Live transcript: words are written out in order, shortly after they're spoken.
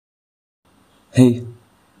Hey,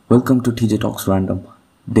 welcome to TJ Talks Random,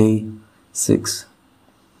 day 6.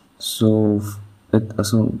 So,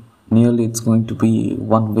 so nearly it's going to be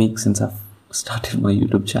 1 week since I've started my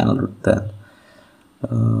YouTube channel with that.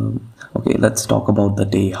 Okay, let's talk about the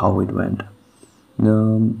day, how it went.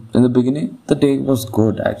 In the beginning, the day was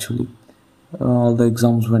good actually. All the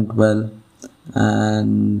exams went well,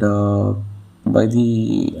 and by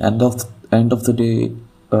the end of the day,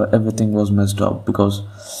 everything was messed up because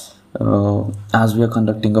as we are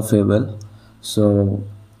conducting a farewell, so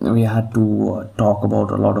we had to talk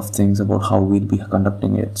about a lot of things about how we'll be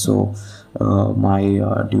conducting it. So my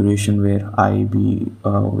duration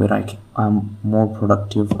I'm more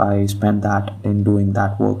productive, I spent that in doing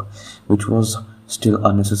that work, which was still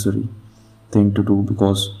unnecessary thing to do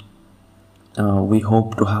because we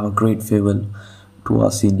hope to have a great farewell to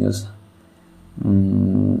our seniors.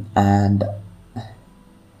 And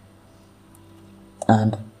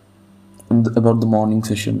about the morning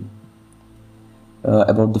session,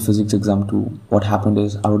 about the physics exam too, what happened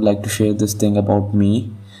is I would like to share this thing about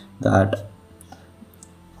me, that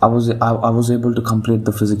I was able to complete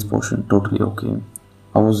the physics portion totally okay.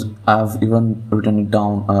 I've even written it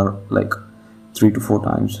down like 3 to 4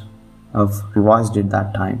 times. I've revised it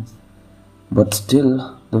that time, but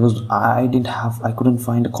still I couldn't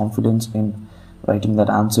find a confidence in writing that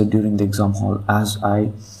answer during the exam hall, as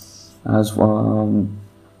I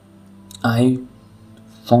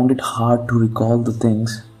found it hard to recall the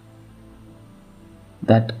things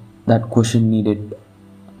that question needed.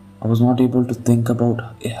 I was not able to think about,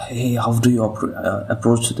 hey, how do you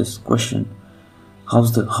approach this question? How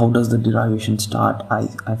does the derivation start?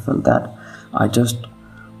 I felt that I just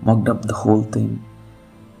mugged up the whole thing.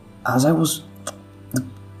 I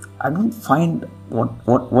don't find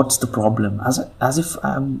what's the problem. As if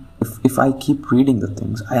I keep reading the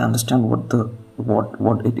things, I understand what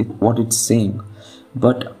it's saying,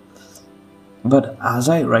 but as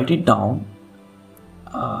I write it down,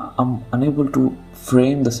 I'm unable to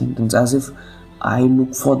frame the sentence. As if I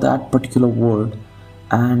look for that particular word,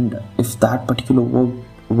 and if that particular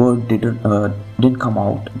word didn't come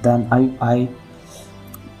out, then I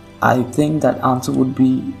think that answer would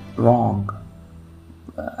be wrong,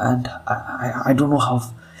 and I don't know how.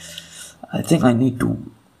 I think I need to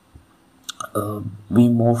be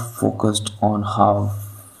more focused on how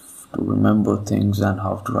to remember things and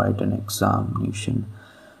how to write an examination,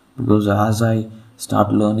 because as I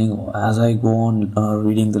start learning, as I go on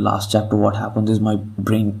reading the last chapter, what happens is my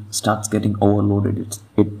brain starts getting overloaded.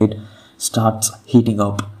 It starts heating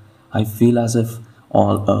up. I feel as if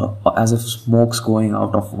smoke's coming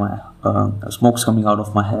out of my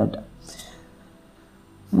head.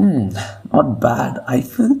 Not bad. I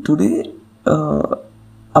feel today I'm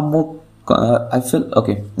more. I feel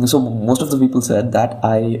okay. So most of the people said that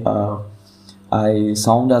I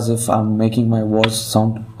sound as if I'm making my voice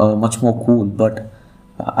sound much more cool, but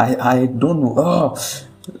I don't know.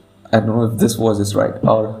 I don't know if this voice is right,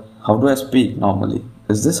 or how do I speak normally?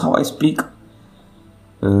 Is this how I speak?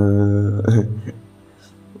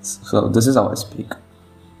 So this is how I speak.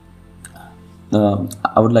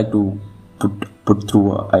 I would like to put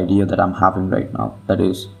through an idea that I'm having right now. That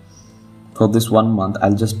is, for this 1 month,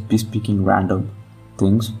 I'll just be speaking random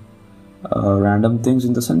things. Random things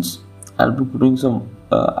in the sense, I'll be putting some.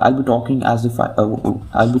 I'll be talking as if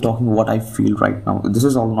I'll be talking what I feel right now. This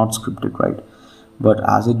is all not scripted, right? But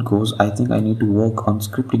as it goes, I think I need to work on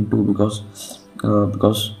scripting too, because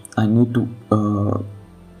I need to.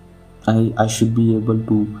 I should be able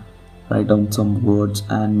to write down some words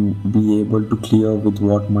and be able to clear with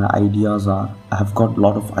what my ideas are. I have got a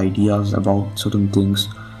lot of ideas about certain things,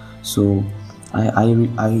 so I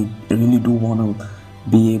really do want to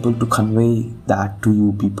be able to convey that to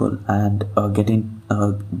you people, and get in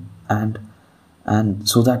and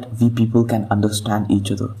so that we people can understand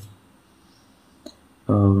each other.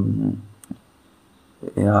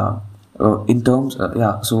 Yeah. In terms,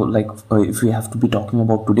 so like, if we have to be talking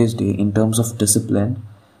about today's day in terms of discipline,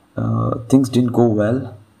 things didn't go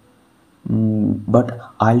well, but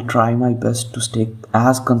I'll try my best to stay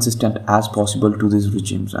as consistent as possible to these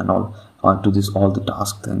regimes and all, to this all the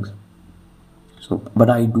task things. So, but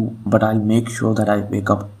I'll make sure that I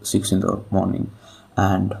wake up 6 in the morning,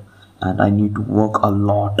 and I need to work a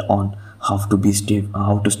lot on how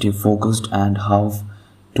to stay focused, and how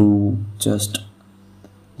to just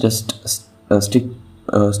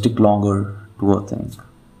stick longer to a thing.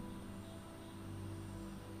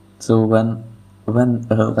 So when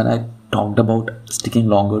I talked about sticking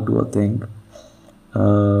longer to a thing,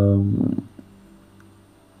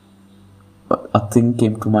 a thing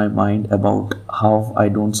came to my mind about how I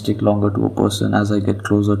don't stick longer to a person as I get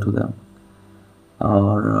closer to them.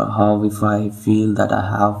 or how if I feel that I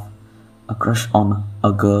have a crush on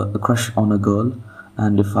a girl,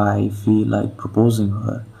 and if I feel like proposing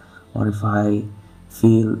her, or if I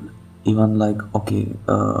feel even like, okay,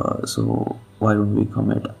 so why don't we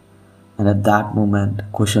commit? And at that moment,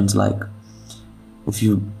 questions like, if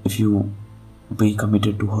you be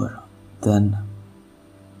committed to her, then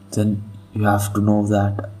you have to know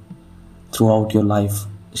that throughout your life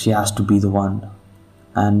she has to be the one,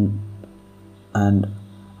 and and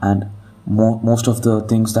and most of the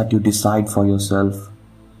things that you decide for yourself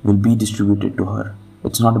will be distributed to her.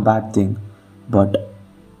 It's not a bad thing, but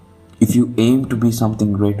if you aim to be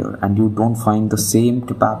something greater and you don't find the same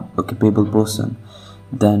capable person,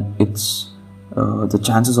 then it's the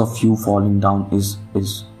chances of you falling down is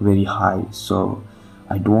very high. So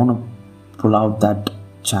I don't want to pull out that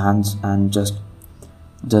chance and just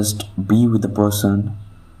be with the person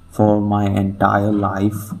for my entire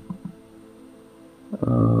life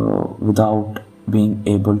without being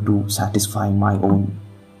able to satisfy my own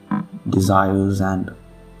desires and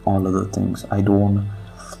all other things.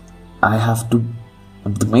 I have to.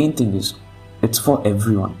 The main thing is, it's for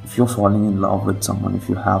everyone. If you're falling in love with someone, if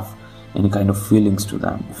you have any kind of feeling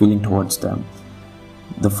towards them,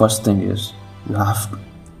 the first thing is you have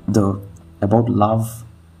to, about love,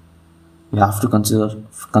 you have to consider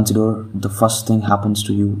the first thing happens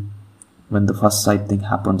to you. When the first sight thing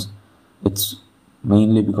happens, it's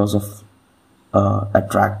mainly because of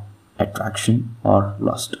attraction or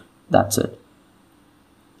lust. That's it.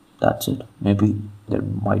 Maybe there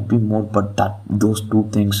might be more, but those two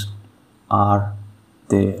things are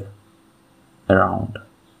there around.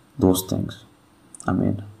 Those things, I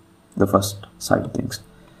mean, the first sight things.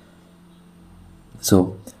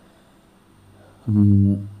 So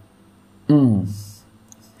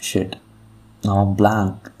shit, now I'm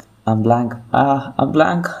blank. I'm blank.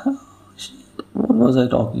 Shit. What was I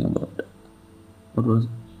talking about?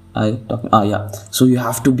 Yeah. So you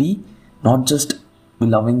have to be not just be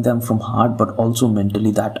loving them from heart, but also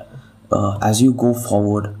mentally, that as you go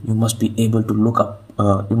forward, you must be able to look up.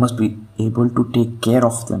 You must be able to take care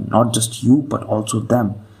of them, not just you, but also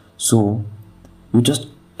them. So you just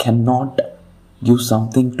cannot give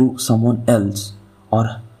something to someone else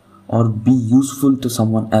or be useful to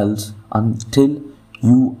someone else until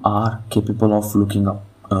you are capable of looking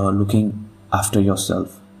after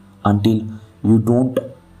yourself, until you don't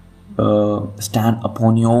stand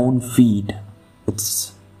upon your own feet.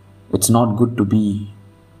 It's not good to be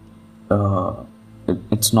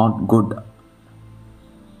it's not good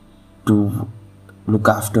to look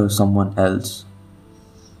after someone else.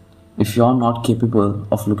 If you're not capable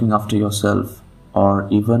of looking after yourself or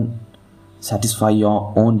even satisfy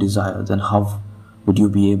your own desire, then how would you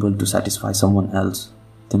be able to satisfy someone else?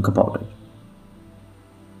 Think about it.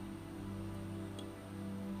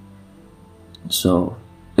 So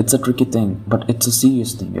it's a tricky thing, but it's a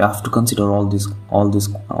serious thing. You have to consider all these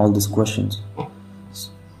questions.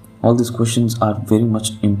 All these questions are very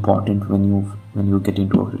much important when you get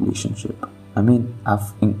into a relationship. I mean,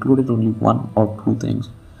 I've included only one or two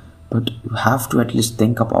things, but you have to at least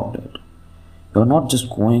think about it. You're not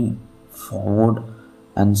just going forward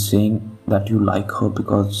and saying that you like her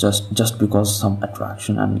because just because some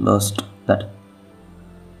attraction and lust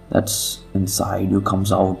that's inside you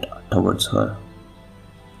comes out towards her.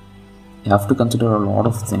 You have to consider a lot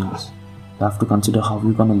of things. You have to consider how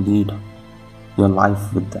you're gonna lead your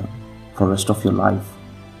life with them for the rest of your life.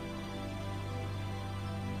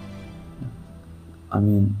 I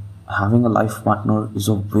mean, having a life partner is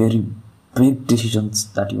a very big decision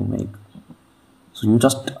that you make. So you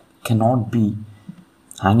just cannot be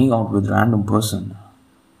hanging out with random person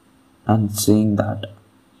and saying that,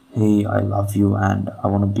 hey, I love you and I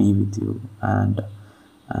want to be with you, and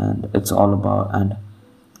it's all about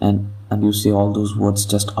and you say all those words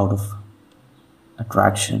just out of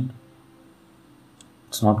attraction.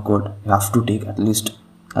 It's not good. You have to take at least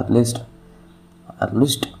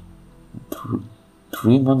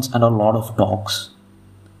 3 months and a lot of talks.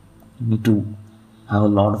 You need to have a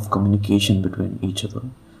lot of communication between each other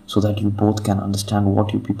so that you both can understand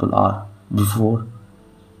what you people are before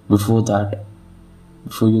that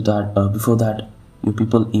you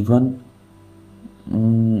people even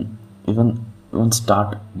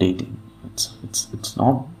start dating. It's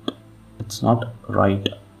not right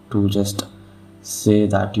to just say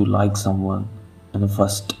that you like someone in the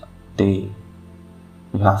first day.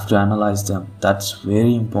 You have to analyze them. That's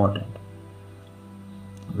very important,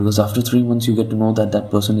 because after 3 months you get to know that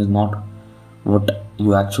person is not what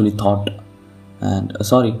you actually thought. And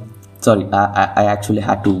sorry, I actually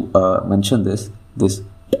had to mention this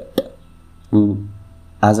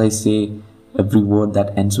as I say every word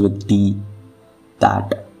that ends with T.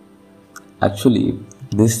 That actually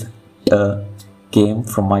this came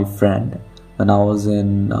from my friend when I was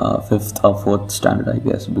in 5th or 4th standard, I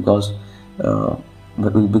guess, because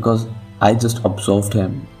I just observed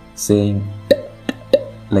him saying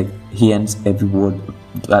like he ends every word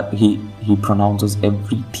that he pronounces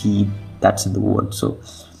every T that's in the word, so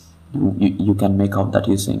you can make out that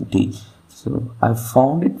he's saying T. So I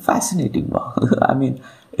found it fascinating. I mean,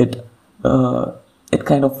 it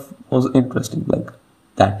kind of was interesting, like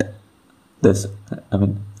that. This, I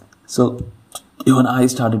mean, so even I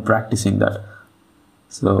started practicing that.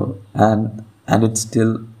 So and it's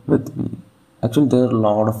still with me. Actually, there are a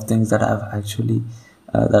lot of things that I've actually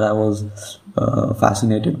that I was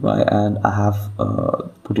fascinated by, and I have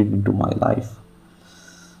put it into my life.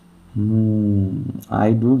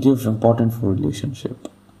 I do give importance for relationship.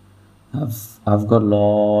 I've got a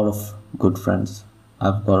lot of good friends.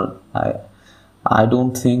 I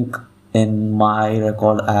don't think in my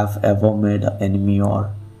record I have ever made an enemy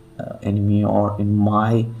or in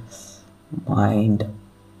my mind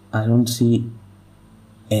I don't see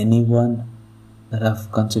anyone that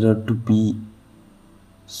I've considered to be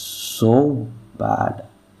so bad,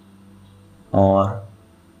 or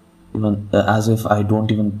even as if I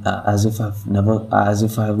don't even as if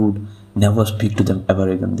I would never speak to them ever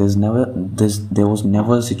again. There was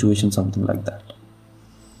never a situation something like that.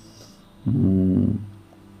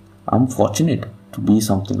 I'm fortunate to be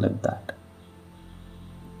something like that.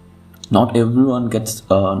 Not everyone has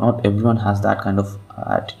that kind of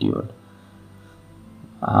attitude.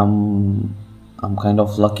 I'm kind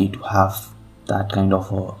of lucky to have that kind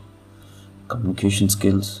of communication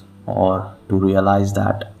skills, or to realize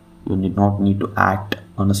that you need to act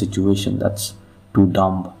on a situation that's too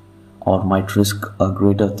dumb or might risk a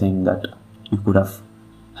greater thing that you could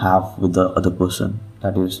have with the other person,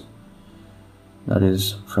 that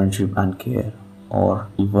is friendship and care, or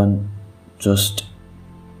even just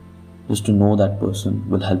to know that person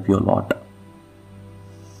will help you a lot.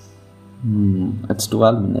 It's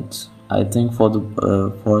 12 minutes. I think for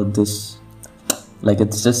this, like,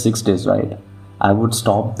 it's just 6 days, right? I would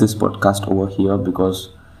stop this podcast over here because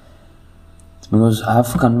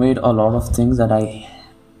I've conveyed a lot of things that I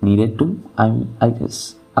needed to. I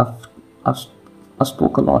guess I've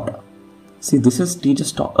spoke a lot. See, this is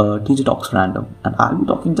TJ Talks Random, and I'll be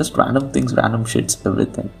talking just random things, random shits,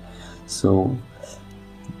 everything. So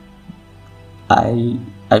I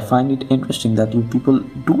find it interesting that you people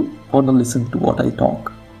do want to listen to what I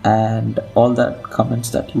talk, and all that comments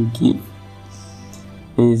that you give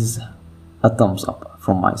is a thumbs up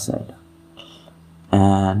from my side.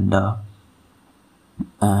 And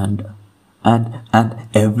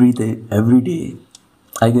every day,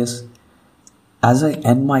 I guess, as I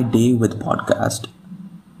end my day with podcast,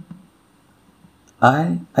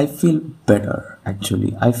 I feel better.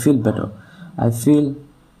 Actually, I feel better. I feel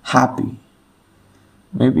happy.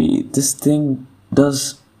 Maybe this thing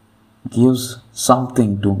gives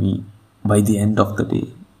something to me by the end of the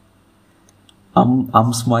day.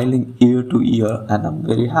 I'm smiling ear to ear, and I'm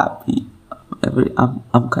very happy.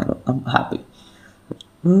 I'm happy.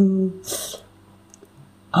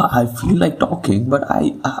 I feel like talking, but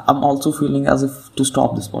I'm also feeling as if to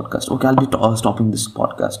stop this podcast. Okay, I'll be stopping this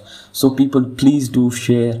podcast. So people, please do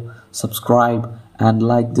share, subscribe, and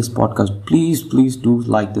like this podcast. Please do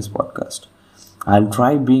like this podcast. I'll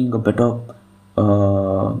try being a better,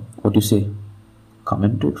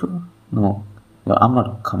 commentator? No, I'm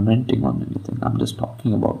not commenting on anything. I'm just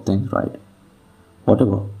talking about things, right?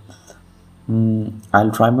 Whatever.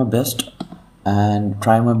 I'll try my best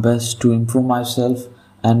to improve myself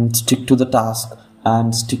and stick to the task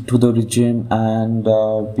and stick to the regime, and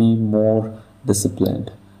be more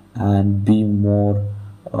disciplined and be more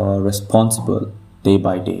responsible day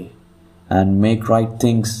by day, and make right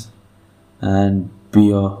things and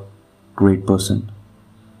be a great person,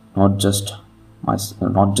 not just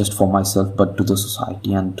for myself, but to the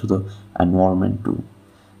society and to the environment too.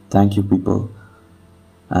 Thank you, people.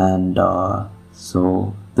 And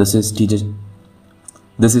so this is TJ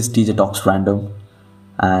Talks Random,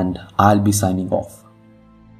 and I'll be signing off.